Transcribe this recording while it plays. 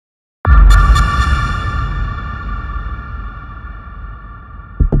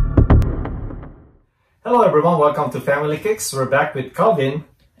Hello everyone, welcome to Family Kicks. We're back with Calvin.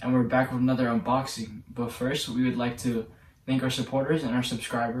 And we're back with another unboxing. But first, we would like to thank our supporters and our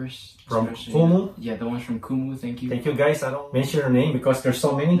subscribers. From Kumu. Yeah, the ones from Kumu, thank you. Thank you guys. I don't mention your name because there's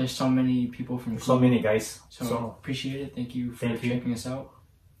so many. There's so many people from Kumu. So many guys. So appreciate it. Thank you for checking us out.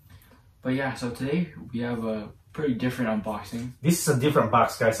 But yeah, so today we have a pretty different unboxing. This is a different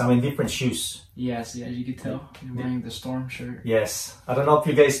box, guys. I mean, different shoes. Yes, as you can tell, you're wearing the Storm shirt. Yes. I don't know if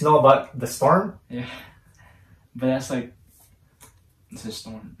you guys know about the Storm. Yeah. But that's like, it's a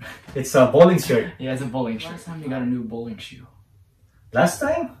Storm. It's a bowling shirt. Yeah, it's a bowling shirt. Last time you got a new bowling shoe? Last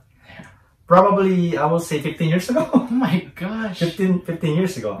time? Yeah. Probably, I will say 15 years ago. Oh my gosh. 15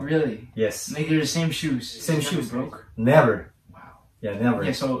 years ago. Really? Yes. Like they're the same shoes. Same shoes. Broke? Never. Wow. Yeah, never.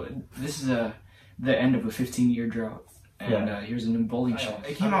 Yeah, so this is the end of a 15-year drought. And here's a new bowling shoe.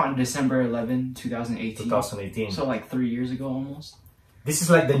 It came out on December 11, 2018. 2018. So like 3 years ago almost. This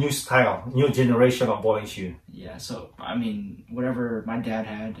is like the new style, new generation of bowling shoe. Yeah, so I mean, whatever my dad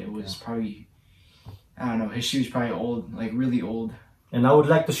had, it was probably, I don't know, his shoe's probably old, like really old. And I would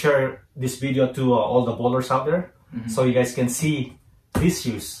like to share this video to all the bowlers out there, so you guys can see these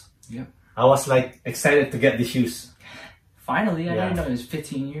shoes. Yep. I was like excited to get these shoes. Finally, I didn't know it was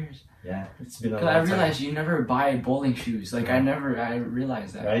 15 years. Yeah, it's been a long time. I realized time. You never buy bowling shoes. Like I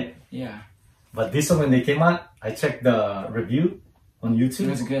realized that. Right? Yeah. But this one, when they came out, I checked the review on YouTube. It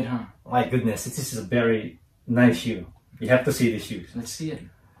was good, huh? My goodness, this is a very nice shoe. You have to see the shoes. Let's see it.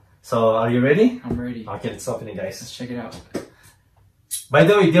 So, are you ready? I'm ready. Okay, let's open it, guys. Let's check it out. By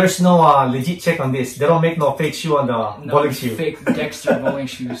the way, there's no legit check on this. They don't make no fake shoe on the bowling shoe. Fake Dexter bowling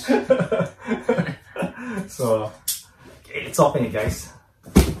shoes. So, okay, let's open it, guys.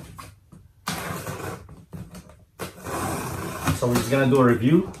 So we're just gonna do a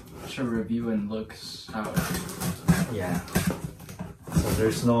review. Should review and looks out. Yeah. So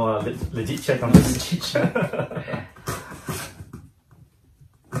there's no legit check on this. Legit check.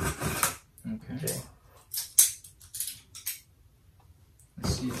 Okay.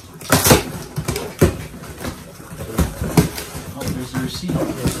 Let's see it. Oh, there's a receipt.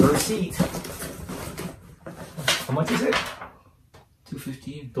 There's the receipt. How much is it?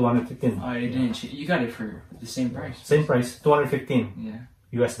 $215. 215. Oh, it didn't. You got it for the same price. Same price, 215.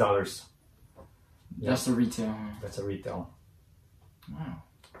 Yeah. US dollars. That's the retail, huh? That's a retail. Wow.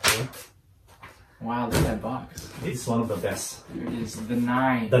 Okay. Wow, look at that box. It's one of the best. There it is, the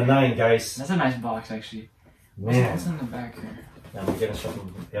 9. The 9, guys. That's a nice box, actually. Man. What's in the back here? Yeah, I'm gonna show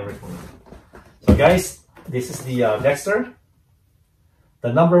them everything. So, guys, this is the Dexter. The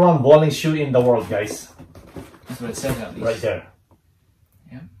 #1 bowling shoe in the world, guys. That's what it says at least. Right there.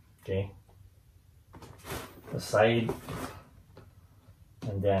 Yep. Okay. The side.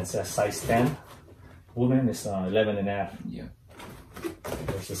 And then it says size 10. Woman is 11.5. Yeah.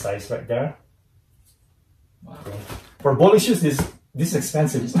 There's the size right there. Wow. Okay. For bowling shoes, this is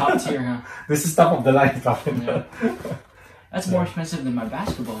expensive. It's top tier, huh? This is top of the line, Calvin. Yeah. That's more expensive than my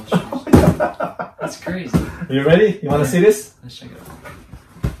basketball shoes. That's crazy. Are you ready? You want to see this? Let's check it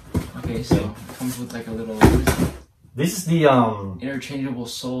out. Okay, so it comes with like a little This is the interchangeable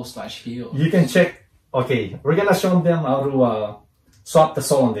sole/heel. You can check. Okay, we're gonna show them how to swap the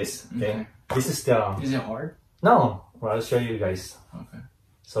sole on this. Okay. This is the. Is it hard? No. Well, I'll show you guys. Okay.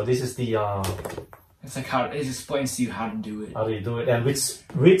 So this is the. It's like how it explains to you how to do it. How do you do it, and which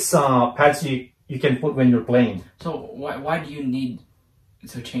pads you can put when you're playing. So why do you need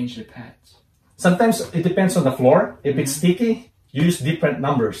to change the pads? Sometimes it depends on the floor. If it's sticky, you use different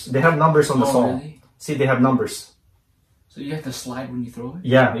numbers. They have numbers on the sole. Really? See, they have numbers. So you have to slide when you throw it?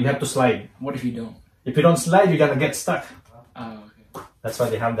 Yeah, you have to slide. What if you don't? If you don't slide, you're gonna get stuck. Oh, okay. That's why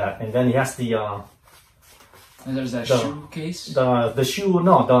they have that. And then it has the and there's that shoe case? the shoe,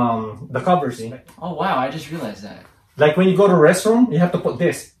 no, the cover, see? Oh wow, I just realized that. Like when you go to the restroom, you have to put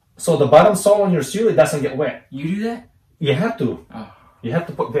this. So the bottom sole on your shoe, it doesn't get wet. You do that? You have to. Oh. You have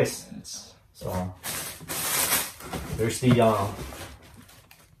to put this. So there's the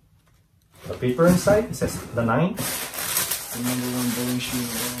paper inside. It says the 9. The #1 bowling shoe in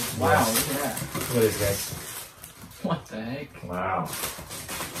the world. Wow, look at that. Look at this, guys. What the heck? Wow.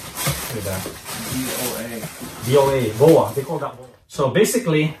 Look at that. BOA. BOA. BOA. They call that BOA. So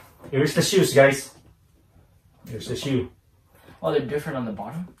basically, here's the shoes, guys. Here's the shoe. Oh, they're different on the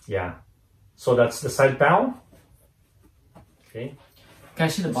bottom? Yeah. So that's the side panel. Okay. Can I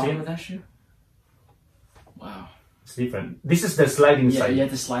see the bottom of that shoe? Wow. It's different. This is the sliding side. Yeah, you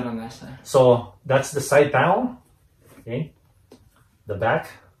have to slide on that side. So that's the side panel. Okay. The back.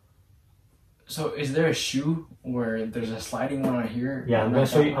 So is there a shoe where there's a sliding one on here? Yeah, I'm gonna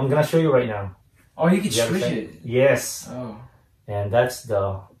show you. I'm gonna show you right now. Oh, you can switch it. Yes. Oh. And that's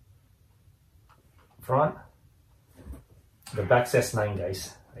the front. The back says 9,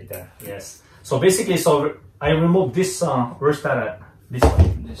 guys. Right there. Yes. So basically, so I removed this. Where's that at? This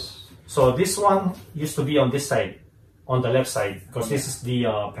one. This. So this one used to be on this side, on the left side, because this is the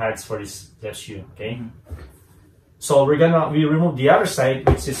pads for this left shoe. Okay. So we remove the other side,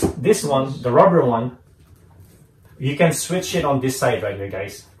 which is this one, the rubber one. You can switch it on this side right here,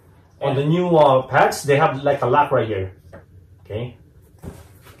 guys. On the new pads, they have like a lock right here. Okay.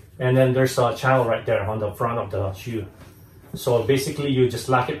 And then there's a channel right there on the front of the shoe. So basically, you just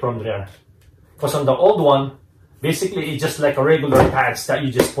lock it from there. Because on the old one, basically it's just like a regular pads that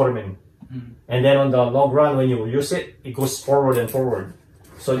you just put them in. And then on the long run, when you use it, it goes forward and forward.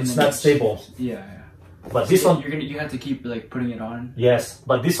 So it's not stable. Yeah. But this one, you have to keep like putting it on. Yes,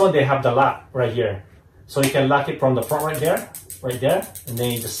 but this one they have the lock right here. So you can lock it from the front right there, and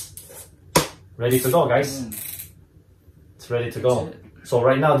then you just ready to go, guys. It's ready to go. So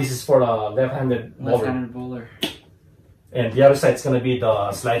right now this is for the left-handed bowler. And the other side is gonna be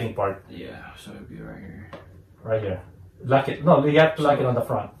the sliding part. Yeah, so it'll be right here. Right here. Lock it. No, you have to lock it on the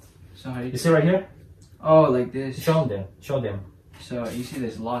front. So how you see right here? Oh, like this. Show them. Show them. So you see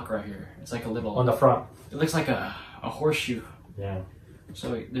this lock right here. It's like a little on the front. It looks like a horseshoe. Yeah.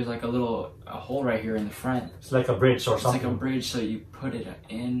 So there's like a hole right here in the front. It's like a bridge or something. It's like a bridge, so you put it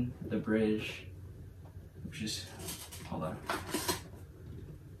in the bridge. Which is, hold on.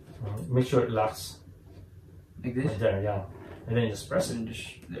 Make sure it locks. Like this? Right there, yeah. And then you just press it. And just,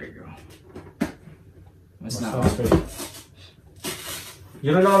 there you go. It's not not. Straight.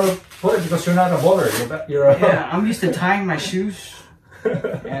 You don't know how to put it because you're not a bowler. Yeah, I'm used to tying my shoes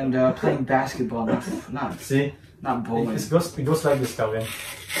and playing basketball. Not bowling. It goes like this, Calvin.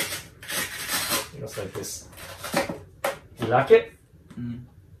 It goes like this. You lock it.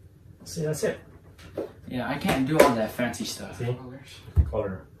 See, that's it. Yeah, I can't do all that fancy stuff. See?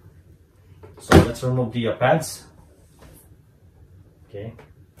 Color. So let's remove the pads. Okay.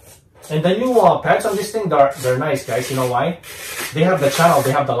 And the new pads on this thing, they're nice, guys. You know why? They have the channel,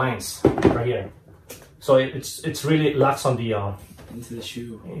 they have the lines right here. So it's really locks on the into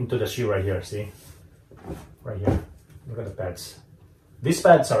the shoe right here. See, right here. Look at the pads. These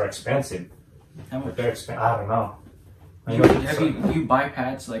pads are expensive. How much? They're expensive. I don't know. You buy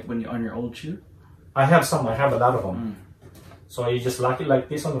pads like when you're on your old shoe? I have some. I have a lot of them. So you just lock it like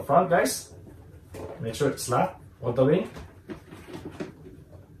this on the front, guys. Make sure it's locked all the way.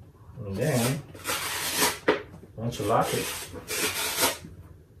 And then once you lock it,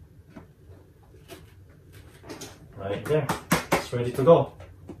 right there, it's ready to go.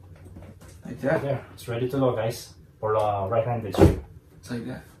 Like that? Right there, it's ready to go, guys, for the right-handed shoe. It's like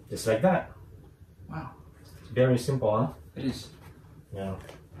that? Just like that. Wow. It's very simple, huh? It is. Yeah.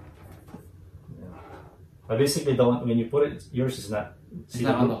 But basically, when you put it, yours is not. It's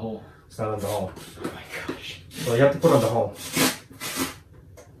not on the hole. It's not on the hole. Oh my gosh. So you have to put on the hole.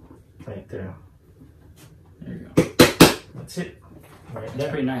 Right there. There you go. That's it. Right That's there.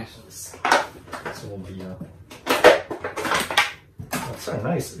 pretty nice. This will be. That's so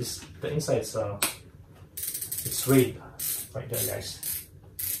nice. The inside's it's suede. Right there, guys.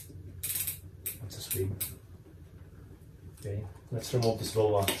 That's a suede. Okay. Let's remove this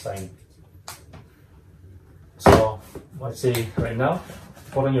lower sign. So let's say right now,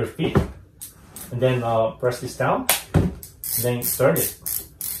 put on your feet, and then press this down, and then turn it.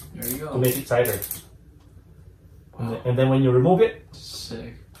 There you go. To make it tighter. Wow. And then when you remove it,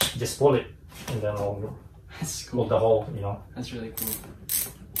 sick. Just pull it, and then That's cool. pull the hole. You know. That's really cool.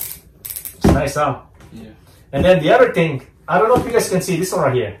 It's nice, huh? Yeah. And then the other thing, I don't know if you guys can see this one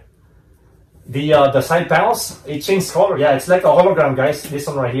right here. The side panels, it changed color. Yeah, it's like a hologram, guys. This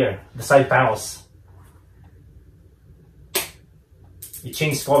one right here, the side panels. It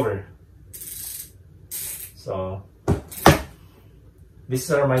changed color. So these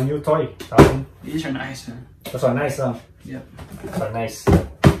are my new toy. These are nice, man. Those are nice, huh? Yep. Those are nice.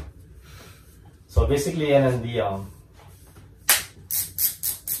 So basically, and then the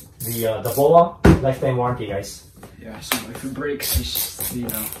BOA lifetime warranty, guys. Yeah. So if it breaks, just, you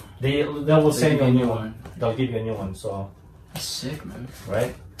know. They will send you a new one. They'll give you a new one. So that's sick, man.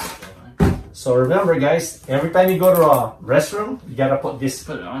 Right. So remember, guys, every time you go to a restroom, you gotta put this.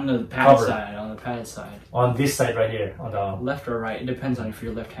 Put it on the pad cover. side. On the pad side. On this side right here, on the left or right. It depends on if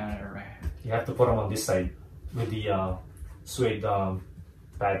you're left-handed or right. You have to put them on this side with the suede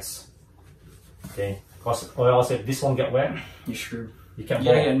pads. Okay, because or else if this one get wet, you're screwed. You can't.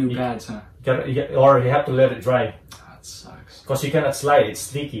 You gotta get new pads, huh? Or you have to let it dry. Oh, that sucks. Because you cannot slide; it's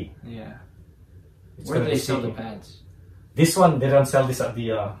sticky. Yeah. It's Where do they sell sticky. the pads? This one they don't sell this at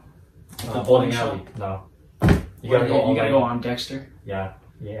the bowling alley. No. You gotta go on Dexter. Yeah,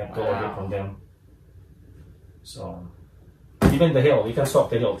 you have to order it from them. So even the heel, you can swap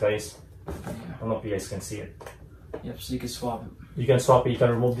the heel, guys. Yeah. I don't know if you guys can see it. Yep, so you can swap it. You can swap it. You can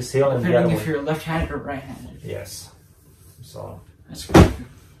remove this heel and the other Depending if one. you're left-handed or right-handed. Yes. So That's good.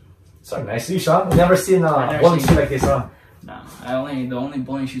 so nice shoes, huh? Never seen a never bowling seen shoe like this, huh? No, the only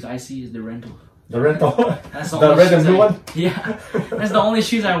bowling shoes I see is the rental. The rental, That's the only red and shoes blue I- one. Yeah, that's the only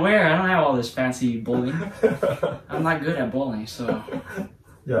shoes I wear. I don't have all this fancy bowling. I'm not good at bowling, so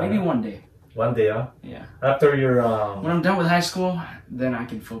Yeah. maybe one day. One day, huh? Yeah. After your When I'm done with high school, then I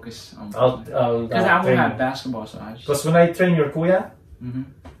can focus on I'll bowling. Because I won't have basketball, so I just. Because when I train your kuya, Mm-hmm.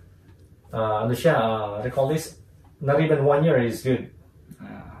 ano siya, they call this, not even 1 year is good.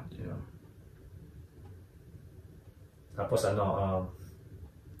 Yeah. Tapos ano,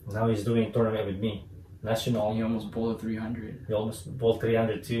 now he's doing tournament with me. National. He almost bowled a 300. He almost bowled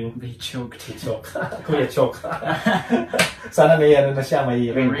 300 too. They choked. He choke. Kuya choke. Sana may ano na siya,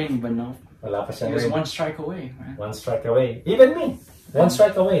 may ring. Ring, but no. Wala pa He siyang was ring. one strike away, man. One strike away. Even me. One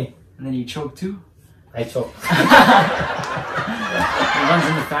strike away. And then he choked too. I choke. It runs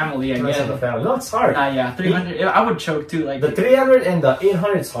in the family, I Runs guess. in the family. No, it's hard. Yeah, 300. I would choke too. Like The 300 and the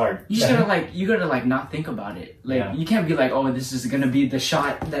 800 is hard. you just gotta not think about it. Like Yeah. you can't be like, oh, this is gonna be the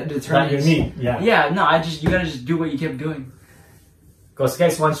shot that Not determines. unique. Yeah. Yeah, no, you gotta just do what you kept doing, Because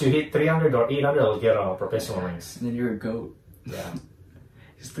guys, once you hit 300 or 800, you'll get professional rings. and then you're a goat. Yeah.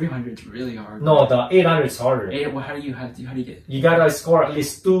 Because 300 is really hard. No, the 800 is harder. Well, how do you get? You gotta score at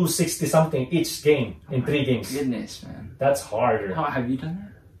least 260 something each game in 3 games. Goodness, man. That's harder. How have you done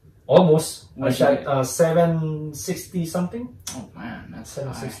that? Almost. I What's shot that? 760 something. Oh man, that's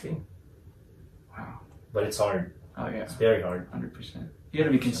 760. high. Wow. But it's hard. Oh yeah, It's very hard. 100%. You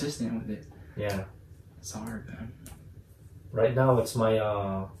gotta be consistent with it. Yeah. It's hard, man. Right now it's my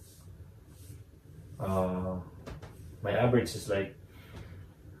my average is like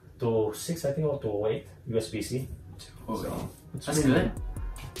 2.6 I think or 2.8 USBC. Oh, So it's that's really- good.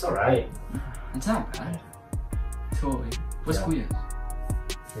 It's alright. It's not bad. Totally. What's Yeah. Kuya?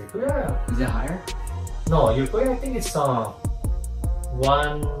 Your kuya. Is it higher? No, your kuya I think it's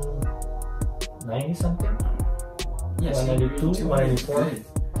 190 something. Yes. 192, 194. Good.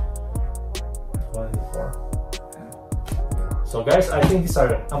 194. So guys, I think these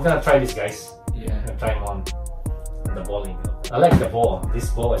are. I'm gonna try this, guys. Yeah. I'm gonna try them on the bowling. I like the ball. This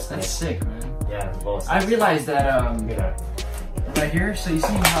ball is That's nice. sick, man. Yeah, the ball is I realized that Look at that. right here. So you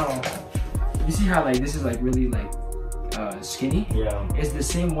see how like this is like really like skinny. Yeah. It's the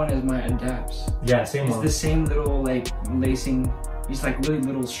same one as my adapts. Yeah, same It's one. the same little like lacing. It's like really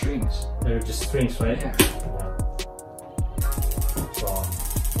little strings. They're just strings, right? Yeah. So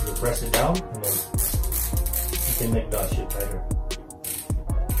you press it down and then you can make the shit tighter.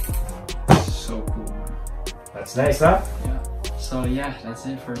 So cool, man. That's nice, huh? Yeah. So yeah, that's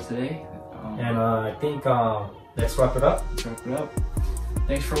it for today. And I think let's wrap it up. Let's wrap it up.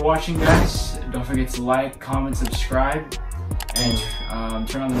 Thanks for watching, guys. Don't forget to like, comment, subscribe, and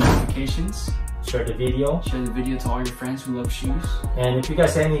turn on the notifications. Share the video. Share the video to all your friends who love shoes. And if you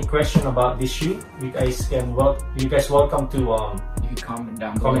guys have any question about this shoe, you guys welcome to You can comment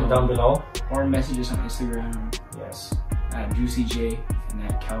down comment down below. or message us on Instagram Yes. at JuicyJ and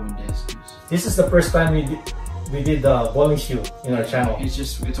at Calvin Des. This is the first time we did the bowling shoe in our channel.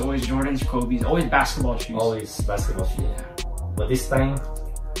 It's always Jordans, Kobe's, always basketball shoes. Always basketball shoe. Yeah. But this time,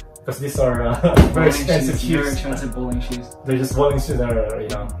 because these are very Bowling expensive shoes. Very expensive bowling shoes. They're just bowling shoes that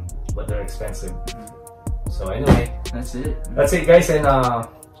are, but they're expensive. So anyway, That's it. that's it, guys, and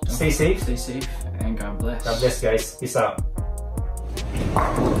stay safe. Stay safe and God bless. God bless, guys. Peace out.